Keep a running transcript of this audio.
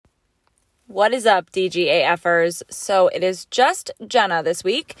What is up, DGAFers? So it is just Jenna this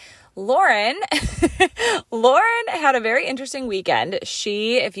week. Lauren had a very interesting weekend.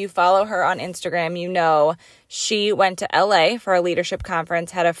 If you follow her on Instagram, you know she went to LA for a leadership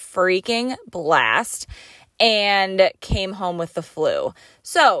conference, had a freaking blast, and came home with the flu.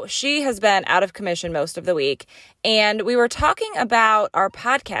 So she has been out of commission most of the week. And we were talking about our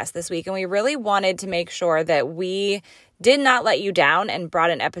podcast this week, and we really wanted to make sure that we did not let you down and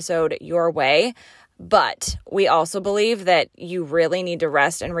brought an episode your way. But we also believe that you really need to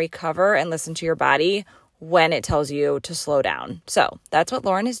rest and recover and listen to your body when it tells you to slow down. So that's what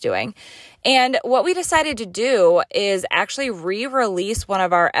Lauren is doing. And what we decided to do is actually re-release one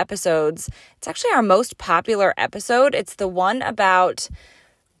of our episodes. It's actually our most popular episode. It's the one about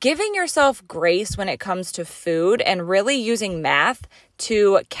giving yourself grace when it comes to food and really using math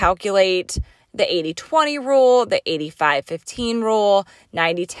to calculate the 80-20 rule, the 85-15 rule,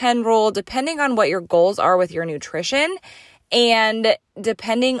 90-10 rule, depending on what your goals are with your nutrition and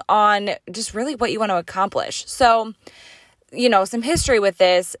depending on just really what you want to accomplish. So, some history with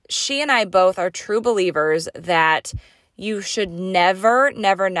this. She and I both are true believers that you should never,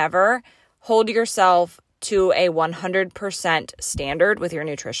 never, never hold yourself to a 100% standard with your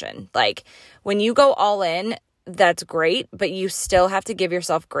nutrition. Like when you go all in, that's great, but you still have to give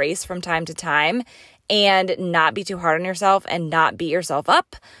yourself grace from time to time and not be too hard on yourself and not beat yourself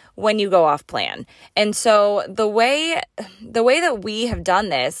up when you go off plan. And so the way that we have done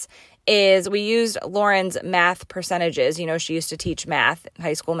this is we used Lauren's math percentages. She used to teach math,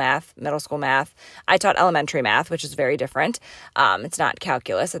 high school math, middle school math. I taught elementary math, which is very different. It's not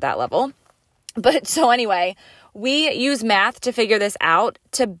calculus at that level. But so anyway, we use math to figure this out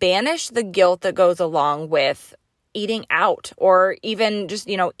to banish the guilt that goes along with eating out or even just,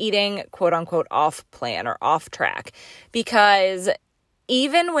 eating quote unquote off plan or off track. Because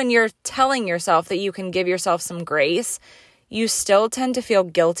even when you're telling yourself that you can give yourself some grace, you still tend to feel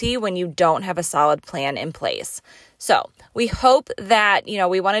guilty when you don't have a solid plan in place. So we hope that,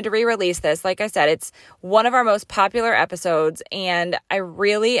 we wanted to re-release this. Like I said, it's one of our most popular episodes, and I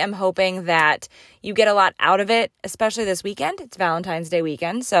really am hoping that you get a lot out of it, especially this weekend. It's Valentine's Day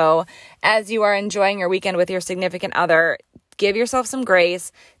weekend. So as you are enjoying your weekend with your significant other, give yourself some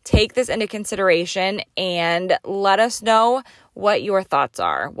grace, take this into consideration, and let us know what your thoughts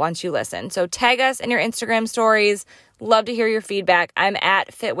are once you listen. So tag us in your Instagram stories. Love to hear your feedback. I'm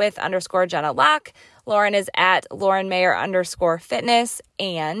at fitwith_Jenna Locke. Lauren is at LaurenMayer_fitness,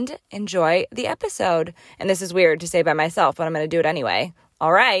 and enjoy the episode. And this is weird to say by myself, but I'm going to do it anyway.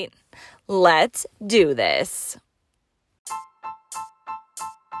 All right, let's do this.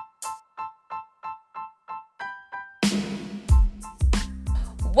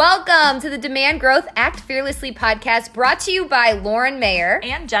 Welcome to the Demand Growth Act Fearlessly podcast, brought to you by Lauren Mayer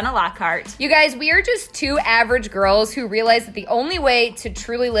and Jenna Lockhart. You guys, we are just two average girls who realized that the only way to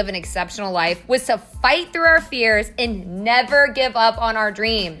truly live an exceptional life was to fight through our fears and never give up on our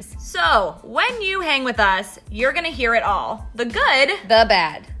dreams. So, when you hang with us, you're going to hear it all. The good, the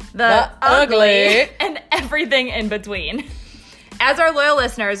bad, the ugly, and everything in between. As our loyal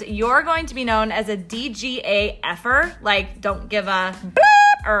listeners, you're going to be known as a DGAFer, like don't give a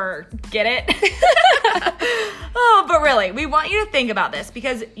or get it. Oh, but really, we want you to think about this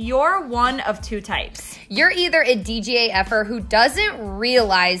because you're one of two types. You're either a DGAFer who doesn't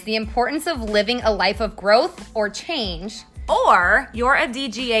realize the importance of living a life of growth or change, or you're a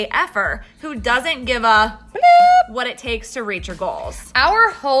DGAFer who doesn't give a what it takes to reach your goals. Our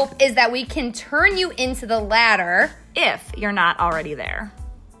hope is that we can turn you into the latter if you're not already there.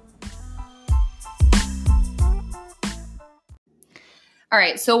 All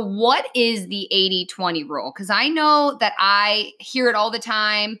right, so what is the 80-20 rule? Because I know that I hear it all the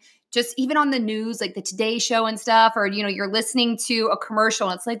time, just even on the news, like the Today Show and stuff, or, you're listening to a commercial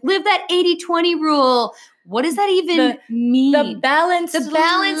and it's like, live that 80-20 rule. What does that even mean? The balanced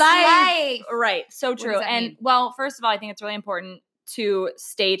life. Right, so true. And well, first of all, I think it's really important to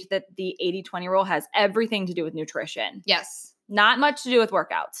state that the 80-20 rule has everything to do with nutrition. Yes. Not much to do with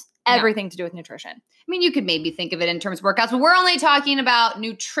workouts. Everything to do with nutrition. I mean, you could maybe think of it in terms of workouts, but we're only talking about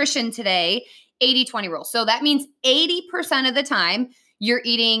nutrition today, 80-20 rule. So that means 80% of the time you're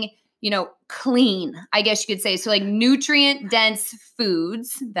eating, clean, I guess you could say. So like nutrient-dense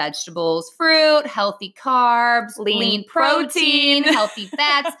foods, vegetables, fruit, healthy carbs, lean protein, healthy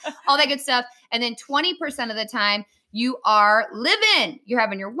fats, all that good stuff. And then 20% of the time you are living. You're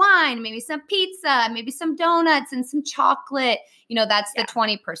having your wine, maybe some pizza, maybe some donuts and some chocolate. That's the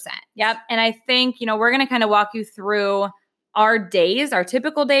 20%. Yep. And I think, we're going to kind of walk you through our days, our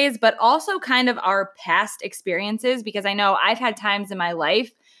typical days, but also kind of our past experiences, because I know I've had times in my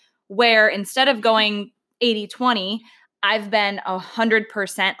life where instead of going 80-20, I've been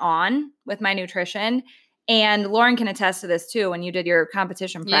 100% on with my nutrition. And Lauren can attest to this too when you did your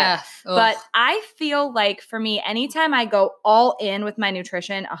competition prep. Yeah. But I feel like for me, anytime I go all in with my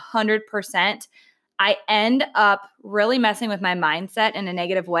nutrition 100%, I end up really messing with my mindset in a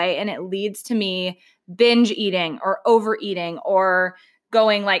negative way. And it leads to me binge eating or overeating or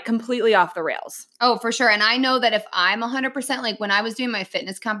going like completely off the rails. Oh, for sure. And I know that if I'm 100%, like when I was doing my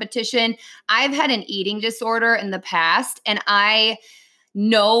fitness competition, I've had an eating disorder in the past, and I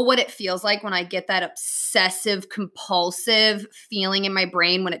know what it feels like when I get that obsessive compulsive feeling in my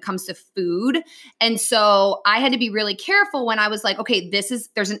brain when it comes to food. And so I had to be really careful when I was like, okay,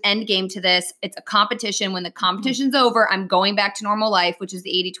 there's an end game to this. It's a competition. When the competition's over, I'm going back to normal life, which is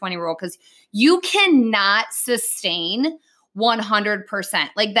the 80-20 rule, because you cannot sustain 100%.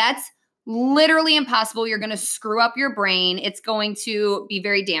 Like that's literally impossible. You're going to screw up your brain. It's going to be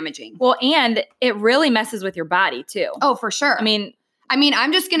very damaging. Well, and it really messes with your body too. Oh, for sure. I mean,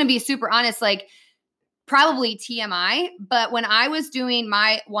 I'm just going to be super honest, like probably TMI, but when I was doing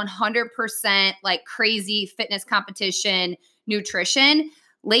my 100% like crazy fitness competition nutrition,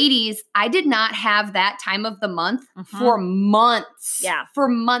 ladies, I did not have that time of the month for months. Yeah. For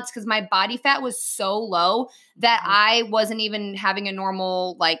months, because my body fat was so low that I wasn't even having a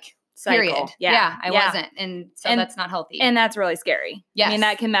normal like cycle. Period. Yeah. I wasn't. And so that's not healthy. And that's really scary. Yes. I mean,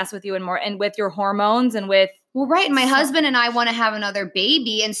 that can mess with you and with your hormones and with. Well, right. And my husband and I want to have another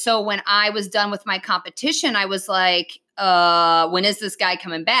baby. And so when I was done with my competition, I was like, when is this guy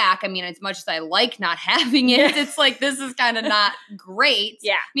coming back? I mean, as much as I like not having it, it's like, this is kind of not great.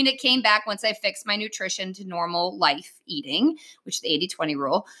 Yeah. I mean, it came back once I fixed my nutrition to normal life eating, which is the 80-20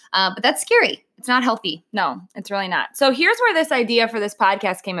 rule. But that's scary. It's not healthy. No, it's really not. So here's where this idea for this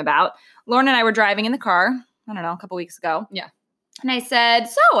podcast came about. Lauren and I were driving in the car, I don't know, a couple weeks ago. Yeah. And I said,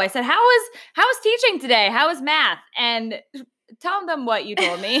 how was teaching today? How was math? And tell them what you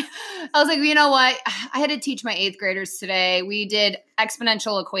told me. I was like, you know what? I had to teach my 8th graders today. We did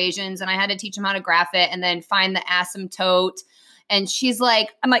exponential equations and I had to teach them how to graph it and then find the asymptote. And she's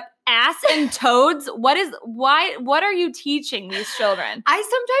like, I'm like, asymptotes? What are you teaching these children? I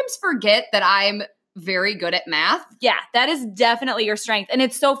sometimes forget that I'm very good at math. Yeah, that is definitely your strength. And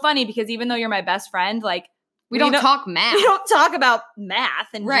it's so funny because even though you're my best friend, like, we don't talk math. We don't talk about math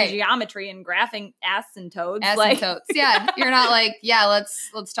and right. geometry and graphing asymptotes. Asymptotes. Yeah. You're not like, yeah, let's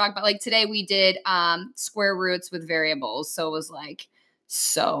talk about, like today we did square roots with variables. So it was like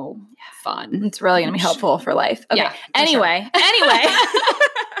so fun. It's really going to be helpful for life. Okay. Yeah, anyway.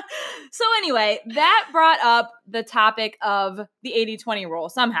 So anyway, that brought up the topic of the 80-20 rule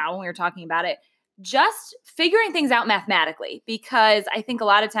somehow when we were talking about it. Just figuring things out mathematically, because I think a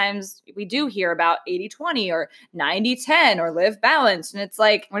lot of times we do hear about 80-20 or 90-10 or live balanced. And it's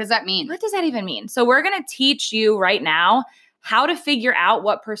like, what does that mean? What does that even mean? So we're going to teach you right now how to figure out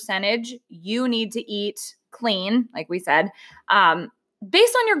what percentage you need to eat clean, like we said,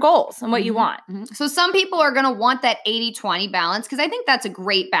 based on your goals and what you want. So some people are going to want that 80-20 balance because I think that's a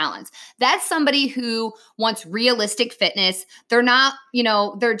great balance. That's somebody who wants realistic fitness. They're not,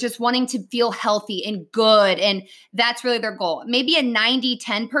 they're just wanting to feel healthy and good. And that's really their goal. Maybe a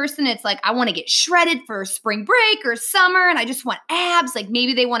 90-10 person, it's like, I want to get shredded for spring break or summer and I just want abs. Like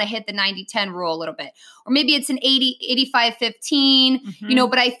maybe they want to hit the 90-10 rule a little bit. Or maybe it's an 85-15,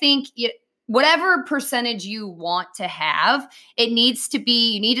 but I think whatever percentage you want to have, it needs to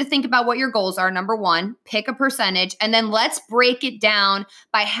be, you need to think about what your goals are. Number one, pick a percentage, and then let's break it down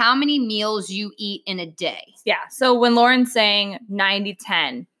by how many meals you eat in a day. Yeah. So when Lauren's saying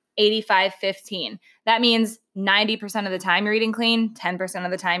 90-10, 85-15, that means 90% of the time you're eating clean, 10%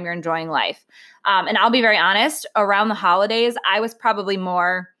 of the time you're enjoying life. And I'll be very honest, around the holidays, I was probably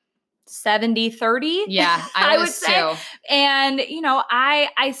more 70-30. Yeah, I would say. Too. And,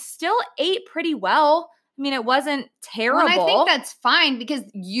 I still ate pretty well. I mean, it wasn't terrible. Well, and I think that's fine because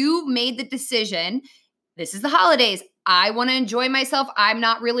you made the decision. This is the holidays. I want to enjoy myself. I'm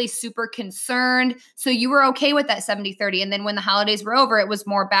not really super concerned. So you were okay with that 70-30. And then when the holidays were over, it was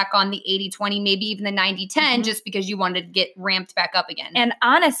more back on the 80-20, maybe even the 90-10, just because you wanted to get ramped back up again. And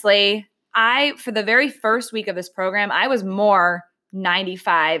honestly, for the very first week of this program, I was more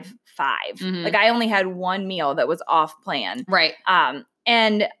 95-5. Like I only had one meal that was off plan. Right.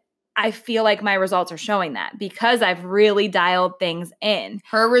 And I feel like my results are showing that because I've really dialed things in.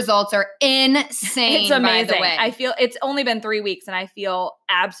 Her results are insane. It's amazing. By the way. I feel it's only been 3 weeks and I feel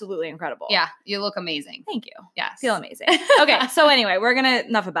absolutely incredible. Yeah. You look amazing. Thank you. Yes. I feel amazing. Okay. So anyway,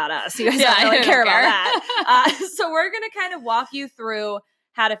 enough about us. You guys don't really care about that. So we're going to kind of walk you through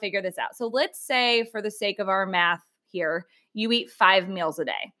how to figure this out. So let's say for the sake of our math here, you eat 5 meals a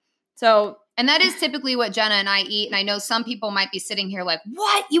day. So, and that is typically what Jenna and I eat. And I know some people might be sitting here like,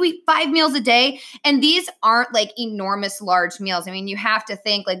 what? You eat 5 meals a day? And these aren't like enormous, large meals. I mean, you have to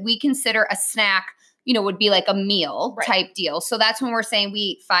think like we consider a snack, would be like a meal type deal. So that's when we're saying we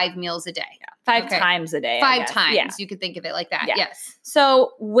eat 5 meals a day. Yeah. 5 times a day. 5 times. You could think of it like that. Yeah. Yes.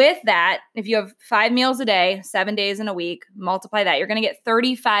 So with that, if you have 5 meals a day, 7 days in a week, multiply that, you're going to get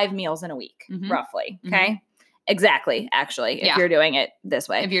 35 meals in a week, roughly. Okay. Exactly. Actually, if you're doing it this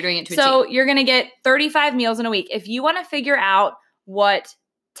way, if you're doing it to so you're going to get 35 meals in a week. If you want to figure out what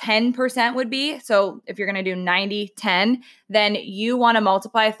 10% would be, so if you're going to do 90, 10, then you want to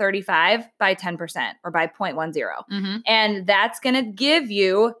multiply 35 by 10% or by 0.10. And that's going to give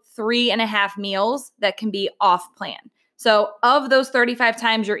you 3.5 meals that can be off plan. So of those 35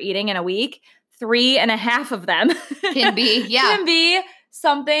 times you're eating in a week, 3.5 of them can be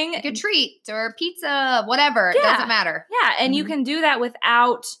something like a treat or pizza, whatever. It doesn't matter. Yeah. And you can do that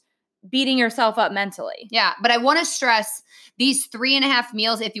without beating yourself up mentally. Yeah. But I want to stress these 3.5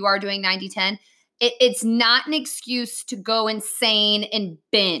 meals, if you are doing 90-10, it's not an excuse to go insane and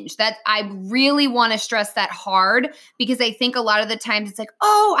binge. That I really want to stress that hard, because I think a lot of the times it's like,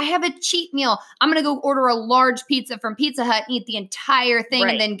 oh, I have a cheat meal. I'm going to go order a large pizza from Pizza Hut and eat the entire thing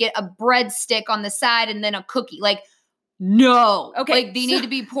and then get a breadstick on the side and then a cookie. Like, no. Okay. Like they need to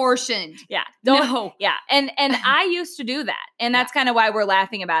be portioned. Yeah. No. Yeah. And I used to do that. And that's kind of why we're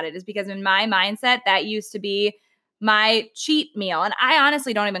laughing about it, is because in my mindset, that used to be my cheat meal. And I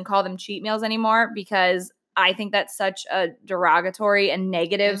honestly don't even call them cheat meals anymore, because I think that's such a derogatory and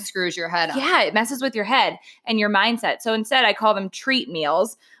negative. It screws your head up. Yeah. It messes with your head and your mindset. So instead I call them treat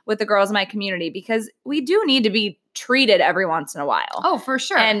meals with the girls in my community, because we do need to be treated every once in a while. Oh, for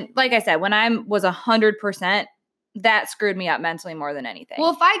sure. And like I said, when I was 100%, that screwed me up mentally more than anything.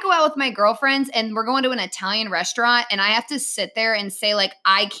 Well, if I go out with my girlfriends and we're going to an Italian restaurant and I have to sit there and say like,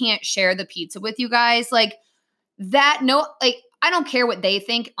 I can't share the pizza with you guys, like that, I don't care what they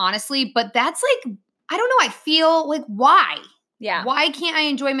think, honestly, but that's like, I don't know. I feel like, why? Yeah. Why can't I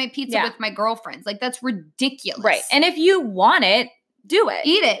enjoy my pizza with my girlfriends? Like that's ridiculous. Right. And if you want it, do it.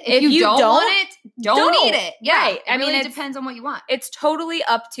 Eat it. If you don't want it, don't eat it. Yeah. Right. I mean, it depends on what you want. It's totally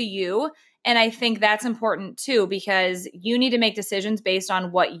up to you. And I think that's important too, because you need to make decisions based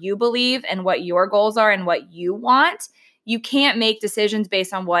on what you believe and what your goals are and what you want. You can't make decisions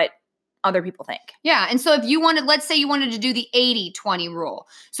based on what other people think. Yeah. And so if you wanted, let's say you wanted to do the 80-20 rule.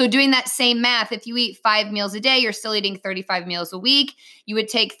 So doing that same math, if you eat 5 meals a day, you're still eating 35 meals a week. You would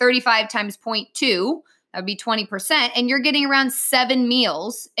take 35 times 0.2. That would be 20%. And you're getting around 7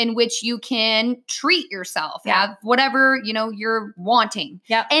 meals in which you can treat yourself, have whatever, you're wanting.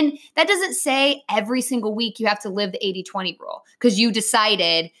 Yeah. And that doesn't say every single week you have to live the 80-20 rule because you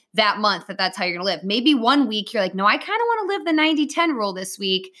decided that month that that's how you're going to live. Maybe one week you're like, no, I kind of want to live the 90-10 rule this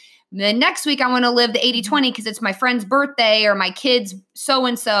week. The next week I want to live the 80-20 because it's my friend's birthday or my kid's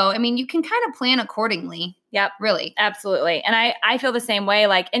so-and-so. I mean, you can kind of plan accordingly. Yep. Really. Absolutely. And I feel the same way.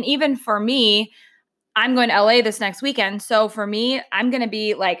 And even for me, I'm going to LA this next weekend. So for me, I'm going to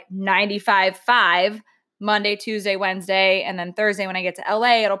be like 95-5 Monday, Tuesday, Wednesday. And then Thursday when I get to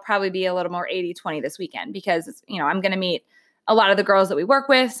LA, it'll probably be a little more 80-20 this weekend because, I'm going to meet a lot of the girls that we work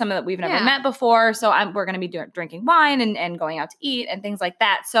with, some that we've never met before. So we're going to be drinking wine and going out to eat and things like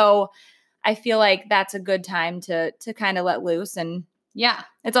that. So I feel like that's a good time to kind of let loose. And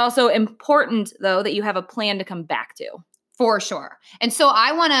it's also important though, that you have a plan to come back to. For sure. And so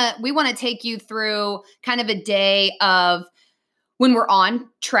we want to take you through kind of a day of when we're on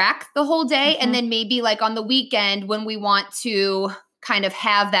track the whole day. And then maybe like on the weekend when we want to kind of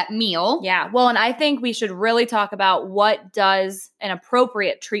have that meal. Yeah. Well, and I think we should really talk about what does an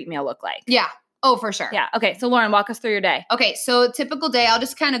appropriate treat meal look like. Yeah. Oh, for sure. Yeah. Okay. So Lauren, walk us through your day. Okay. So typical day, I'll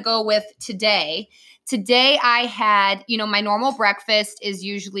just kind of go with today. Today I had, my normal breakfast is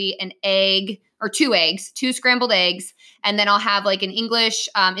usually an egg or 2 eggs, 2 scrambled eggs. And then I'll have like an English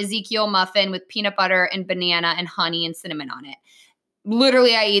Ezekiel muffin with peanut butter and banana and honey and cinnamon on it.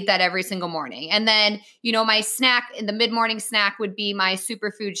 Literally, I eat that every single morning. And then, my snack in the mid-morning snack would be my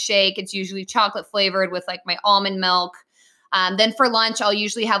superfood shake. It's usually chocolate flavored with like my almond milk. Then for lunch, I'll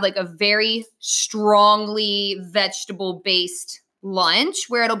usually have like a very strongly vegetable-based lunch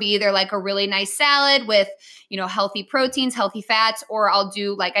where it'll be either like a really nice salad with, healthy proteins, healthy fats, or I'll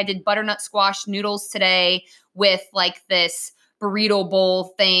do like I did butternut squash noodles today with like this burrito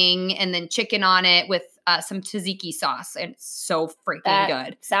bowl thing and then chicken on it with some tzatziki sauce. And it's so freaking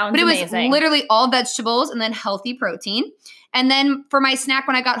good. Sounds amazing. But it was literally all vegetables and then healthy protein. And then for my snack,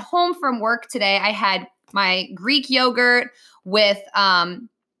 when I got home from work today, I had my Greek yogurt with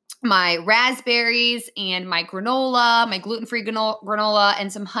my raspberries and my granola, my gluten-free granola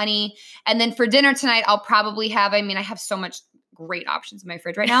and some honey. And then for dinner tonight, I'll probably have, I have so much great options in my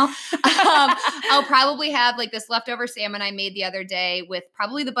fridge right now. I'll probably have like this leftover salmon I made the other day with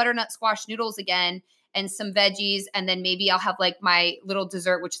probably the butternut squash noodles again and some veggies. And then maybe I'll have like my little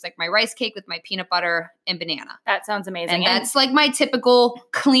dessert, which is like my rice cake with my peanut butter and banana. That sounds amazing. And that's like my typical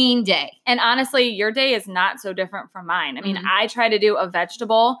clean day. And honestly, your day is not so different from mine. I mean, I try to do a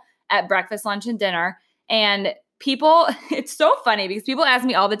vegetable at breakfast, lunch, and dinner. And people, it's so funny because people ask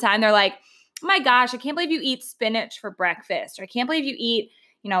me all the time, they're like, oh my gosh, I can't believe you eat spinach for breakfast. Or I can't believe you eat,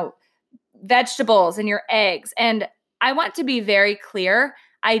 vegetables and your eggs. And I want to be very clear.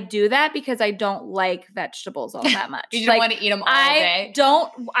 I do that because I don't like vegetables all that much. You don't want to eat them all day.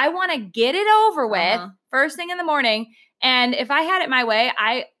 I want to get it over with first thing in the morning. And if I had it my way,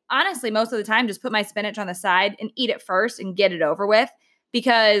 I honestly, most of the time, just put my spinach on the side and eat it first and get it over with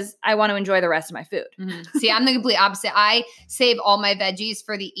because I want to enjoy the rest of my food. See, I'm the complete opposite. I save all my veggies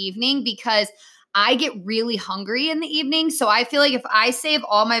for the evening because I get really hungry in the evening. So I feel like if I save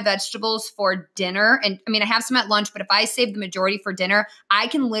all my vegetables for dinner, and I have some at lunch, but if I save the majority for dinner, I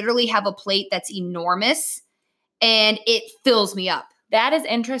can literally have a plate that's enormous and it fills me up. That is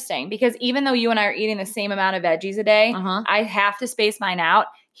interesting because even though you and I are eating the same amount of veggies a day, I have to space mine out.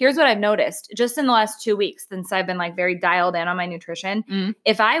 Here's what I've noticed just in the last 2 weeks since I've been like very dialed in on my nutrition.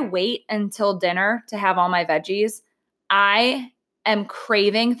 If I wait until dinner to have all my veggies, I am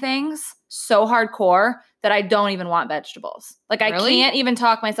craving things so hardcore that I don't even want vegetables. Like I can't even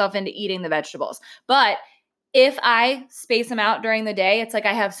talk myself into eating the vegetables. But if I space them out during the day, it's like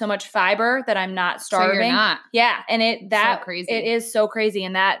I have so much fiber that I'm not starving. So you're not. Yeah. And so crazy. It is so crazy.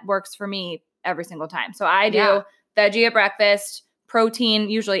 And that works for me every single time. So I do veggie at breakfast, protein,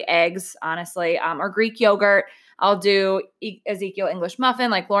 usually eggs, honestly, or Greek yogurt. I'll do Ezekiel English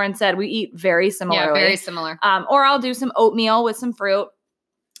muffin. Like Lauren said, we eat very similarly. Yeah, very similar. Or I'll do some oatmeal with some fruit.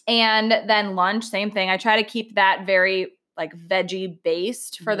 And then lunch, same thing. I try to keep that very like veggie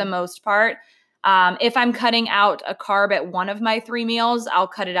based for the most part. If I'm cutting out a carb at one of my 3 meals, I'll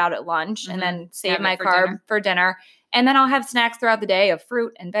cut it out at lunch and then save my carb for dinner. And then I'll have snacks throughout the day of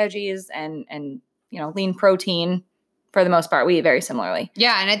fruit and veggies and lean protein. For the most part, we eat very similarly.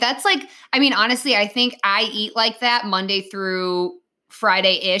 Yeah. And that's like, honestly, I think I eat like that Monday through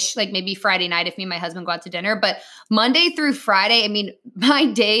Friday-ish, like maybe Friday night if me and my husband go out to dinner. But Monday through Friday, my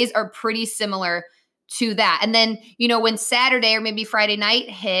days are pretty similar to that. And then, when Saturday or maybe Friday night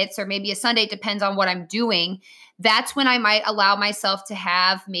hits or maybe a Sunday, it depends on what I'm doing. That's when I might allow myself to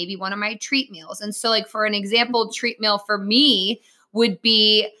have maybe one of my treat meals. And so like for an example, treat meal for me would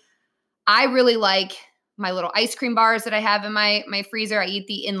be, I really like my little ice cream bars that I have in my freezer. I eat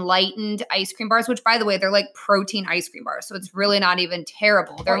the Enlightened ice cream bars, which by the way, they're like protein ice cream bars. So it's really not even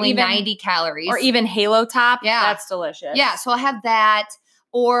terrible. They're only 90 calories. Or even Halo Top. Yeah. That's delicious. Yeah. So I'll have that.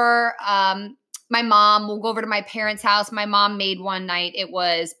 Or my mom will go over to my parents' house. My mom made one night. It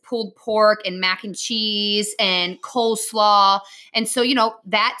was pulled pork and mac and cheese and coleslaw. And so,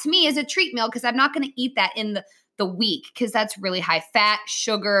 that to me is a treat meal because I'm not going to eat that in the week because that's really high fat,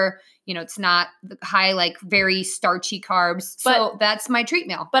 sugar. It's not high, like very starchy carbs. So that's my treat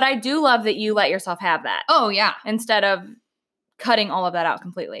meal. But I do love that you let yourself have that. Oh, yeah. Instead of cutting all of that out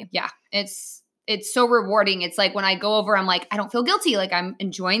completely. Yeah. It's so rewarding. It's like when I go over, I'm like, I don't feel guilty. Like I'm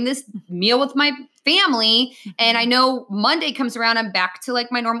enjoying this meal with my family. And I know Monday comes around, I'm back to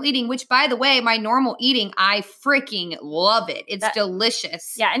like my normal eating, which by the way, my normal eating, I freaking love it. It's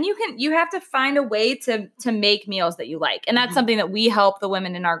delicious. Yeah. And you have to find a way to make meals that you like. And that's something that we help the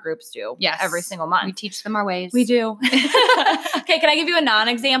women in our groups do every single month. We teach them our ways. We do. Okay. Can I give you a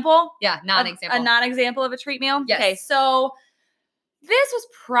non-example? Yeah. Non-example. A non-example of a treat meal? Yes. Okay. So this was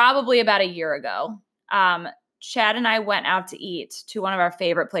probably about a year ago. Chad and I went out to eat to one of our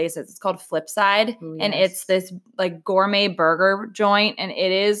favorite places. It's called Flipside. Ooh, yes. And it's this like gourmet burger joint. And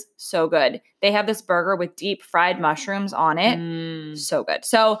it is so good. They have this burger with deep fried mushrooms on it. So good.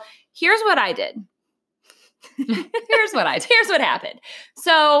 So here's what I did. Here's what happened.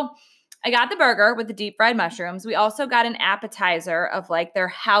 So I got the burger with the deep fried mushrooms. We also got an appetizer of like their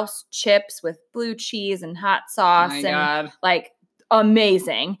house chips with blue cheese and hot sauce like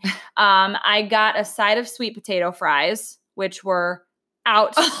amazing. I got a side of sweet potato fries, which were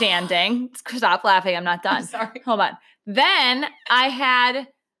outstanding. Stop laughing. I'm not done. I'm sorry. Hold on. Then I had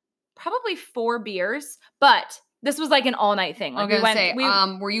probably 4 beers, but this was like an all-night thing. Like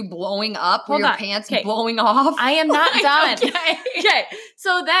were you blowing up? Were your pants blowing off? I am not done. Okay.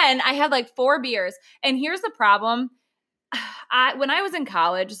 So then I had like 4 beers. And here's the problem. when I was in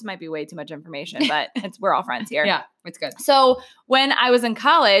college, this might be way too much information, but we're all friends here. Yeah, it's good. So when I was in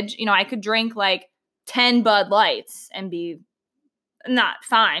college, I could drink like 10 Bud Lights and be not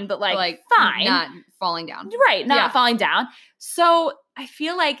fine, but like fine. Not falling down. Right. Not falling down. So I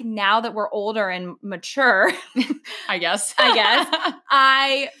feel like now that we're older and mature, I guess,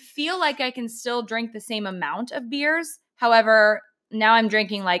 I feel like I can still drink the same amount of beers. However, now I'm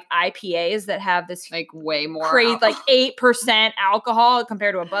drinking like IPAs that have this like way more crazy, like 8% alcohol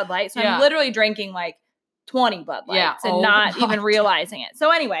compared to a Bud Light. So I'm literally drinking like 20 Bud Lights and not even realizing it.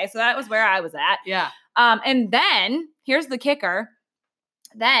 So anyway, so that was where I was at. Yeah. And then here's the kicker.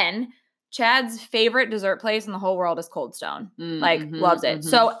 Then Chad's favorite dessert place in the whole world is Cold Stone. Loves it.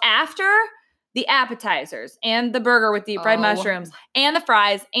 So after the appetizers and the burger with deep fried mushrooms and the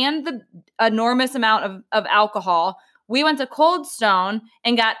fries and the enormous amount of alcohol, we went to Cold Stone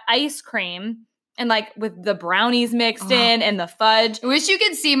and got ice cream and like with the brownies mixed in and the fudge. I wish you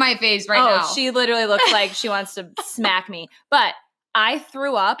could see my face now. She literally looks like she wants to smack me. But I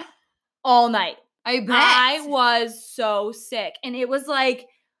threw up all night. I bet. I was so sick. And it was like,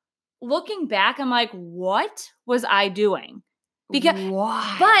 looking back, I'm like, what was I doing?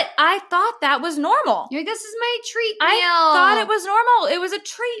 Why? But I thought that was normal. You're like, this is my treat meal. I thought it was normal. It was a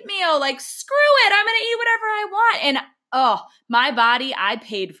treat meal. Like, screw it. I'm going to eat whatever I want. And my body, I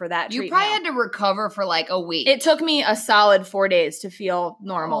paid for that treat You probably meal. had to recover for like a week. It took me a solid 4 days to feel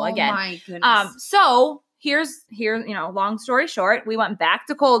normal again. Oh my goodness. So here's long story short, we went back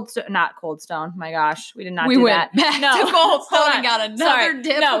to not Cold Stone. My gosh, we did not do that. We went back to Cold Stone and got another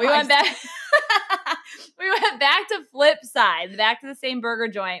dip. No, we went back. We went back to Flipside, back to the same burger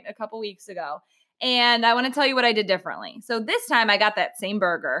joint a couple weeks ago. And I want to tell you what I did differently. So this time I got that same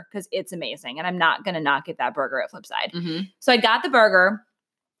burger because it's amazing. And I'm not going to not get that burger at Flipside. Mm-hmm. So I got the burger,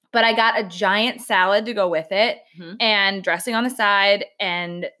 but I got a giant salad to go with it and dressing on the side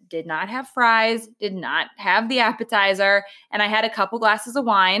and did not have fries, did not have the appetizer. And I had a couple glasses of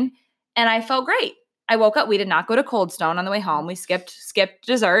wine and I felt great. I woke up. We did not go to Cold Stone on the way home. We skipped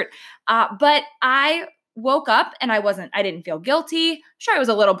dessert. But I woke up and I didn't feel guilty. Sure, I was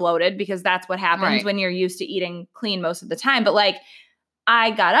a little bloated because that's what happens when you're used to eating clean most of the time. But like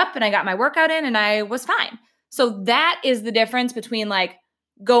I got up and I got my workout in and I was fine. So that is the difference between like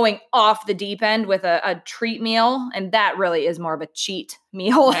going off the deep end with a treat meal. And that really is more of a cheat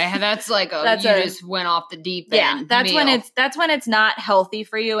meal. That's like just went off the deep end. Yeah, that's meal. when it's not healthy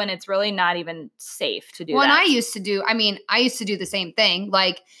for you and it's really not even safe to do that. When I used to do the same thing.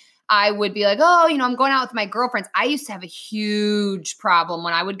 Like I would be like, I'm going out with my girlfriends. I used to have a huge problem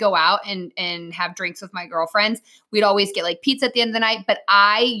when I would go out and have drinks with my girlfriends. We'd always get like pizza at the end of the night, but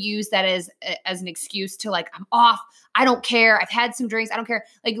I use that as an excuse to like, I'm off. I don't care. I've had some drinks. I don't care.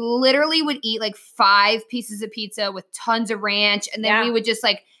 Like literally would eat like 5 pieces of pizza with tons of ranch. And then we would just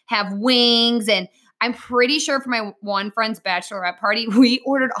like have wings. And I'm pretty sure for my one friend's bachelorette party, we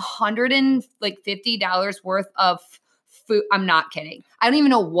ordered $150 worth of food. I'm not kidding. I don't even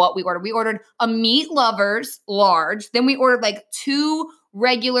know what we ordered. We ordered a meat lovers large. Then we ordered like 2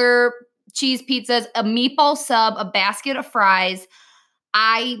 regular cheese pizzas, a meatball sub, a basket of fries.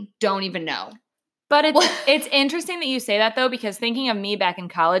 I don't even know. But it's interesting that you say that though, because thinking of me back in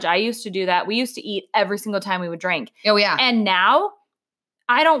college, I used to do that. We used to eat every single time we would drink. Oh yeah. And now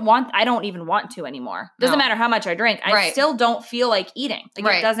I don't even want to anymore. Doesn't matter how much I drink. I still don't feel like eating.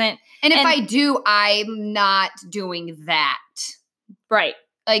 Like it doesn't. And if I do, I'm not doing that. Right.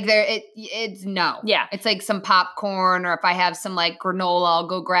 Like it's no. Yeah. It's like some popcorn or if I have some like granola, I'll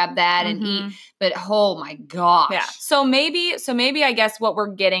go grab that and eat. But oh my gosh. Yeah. So maybe I guess what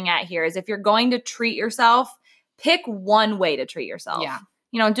we're getting at here is if you're going to treat yourself, pick one way to treat yourself. Yeah.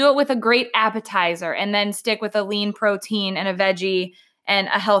 Do it with a great appetizer and then stick with a lean protein and a veggie and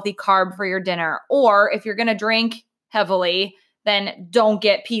a healthy carb for your dinner. Or if you're going to drink heavily, then don't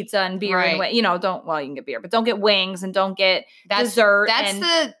get pizza and beer. And, you can get beer, but don't get wings and don't get dessert. That's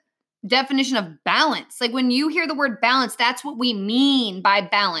the definition of balance. Like when you hear the word balance, that's what we mean by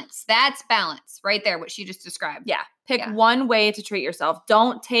balance. That's balance right there, what she just described. Yeah. Pick one way to treat yourself.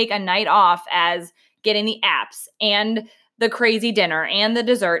 Don't take a night off as getting the apps and the crazy dinner and the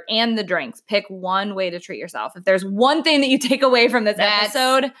dessert and the drinks. Pick one way to treat yourself. If there's one thing that you take away from this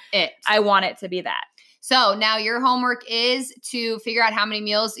episode, I want it to be that. So now your homework is to figure out how many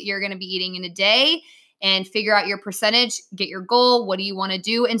meals you're going to be eating in a day and figure out your percentage, get your goal. What do you want to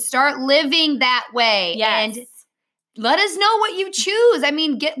do? And start living that way. Yes. And let us know what you choose. I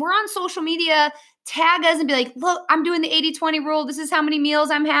mean, we're on social media. tag us and be like, look, I'm doing the 80-20 rule. This is how many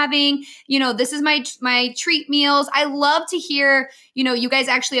meals I'm having. This is my treat meals. I love to hear, you guys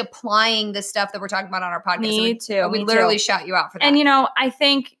actually applying the stuff that we're talking about on our podcast. Me too. We literally shout you out for that. And, I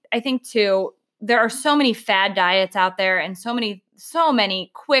think too, there are so many fad diets out there and so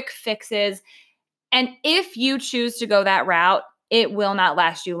many quick fixes. And if you choose to go that route, it will not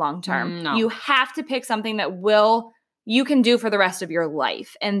last you long term. No. You have to pick something that you can do for the rest of your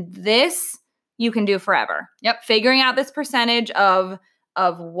life. And this you can do forever. Yep. Figuring out this percentage of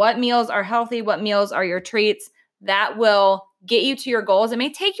what meals are healthy, what meals are your treats, that will get you to your goals. It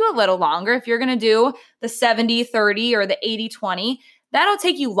may take you a little longer if you're going to do the 70-30 or the 80-20. That'll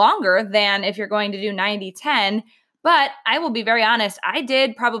take you longer than if you're going to do 90-10. But I will be very honest, I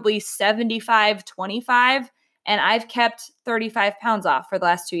did probably 75-25, and I've kept 35 pounds off for the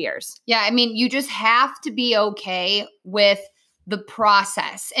last 2 years. Yeah, I mean, you just have to be okay with the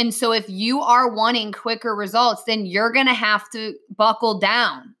process. And so if you are wanting quicker results, then you're going to have to buckle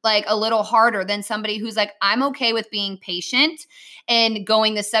down like a little harder than somebody who's like, I'm okay with being patient and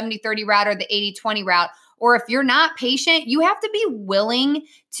going the 70-30 route or the 80-20 route. Or if you're not patient, you have to be willing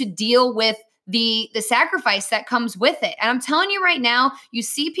to deal with the sacrifice that comes with it. And I'm telling you right now, you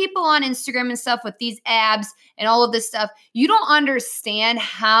see people on Instagram and stuff with these abs and all of this stuff. You don't understand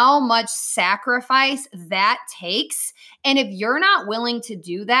how much sacrifice that takes. And if you're not willing to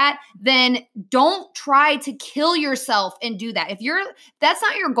do that, then don't try to kill yourself and do that. That's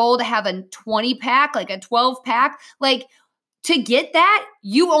not your goal to have a 20 pack, like a 12 pack, like to get that,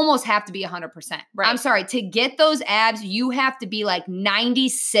 you almost have to be 100%. Right. I'm sorry. To get those abs, you have to be like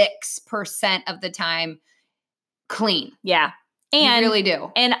 96% of the time clean. Yeah. And you really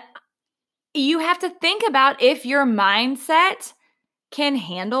do. And you have to think about if your mindset can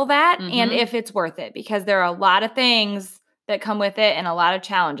handle that and if it's worth it, because there are a lot of things that come with it and a lot of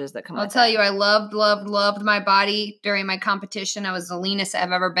challenges that come with it. I'll tell you, I loved my body during my competition. I was the leanest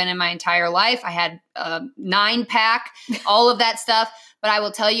I've ever been in my entire life. I had a 9-pack, all of that stuff. But I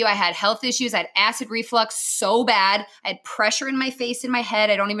will tell you, I had health issues. I had acid reflux so bad. I had pressure in my face and my head.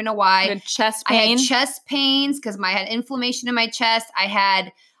 I don't even know why. You had chest pain? I had chest pains because I had inflammation in my chest.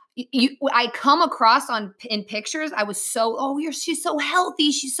 I come across in pictures. I was she's so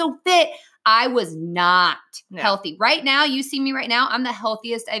healthy. She's so fit. I was not healthy. Right now, you see me right now, I'm the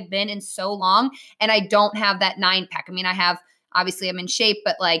healthiest I've been in so long, and I don't have that 9-pack. I mean, obviously I'm in shape,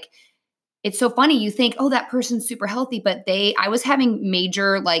 but like, it's so funny. You think, oh, that person's super healthy, but I was having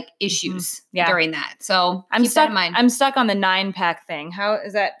major like issues during that. So keep that in mind. I'm stuck on the 9-pack thing. How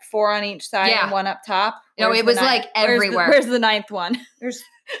is that 4 on each side and 1 up top? No, it was like everywhere. Where's the 9th one?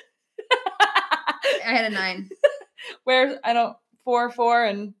 I had a 9. 4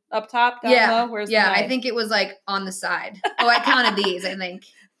 and up top, down low? Where's the 9? I think it was like on the side. Oh, I counted these, I think.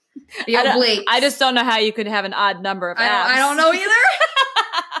 The obliques. I just don't know how you could have an odd number of abs. I don't know either.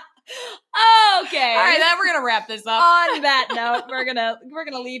 Okay. All right, then we're gonna wrap this up. On that note, we're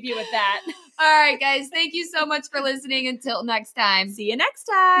gonna leave you with that. All right, guys. Thank you so much for listening. Until next time. See you next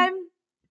time.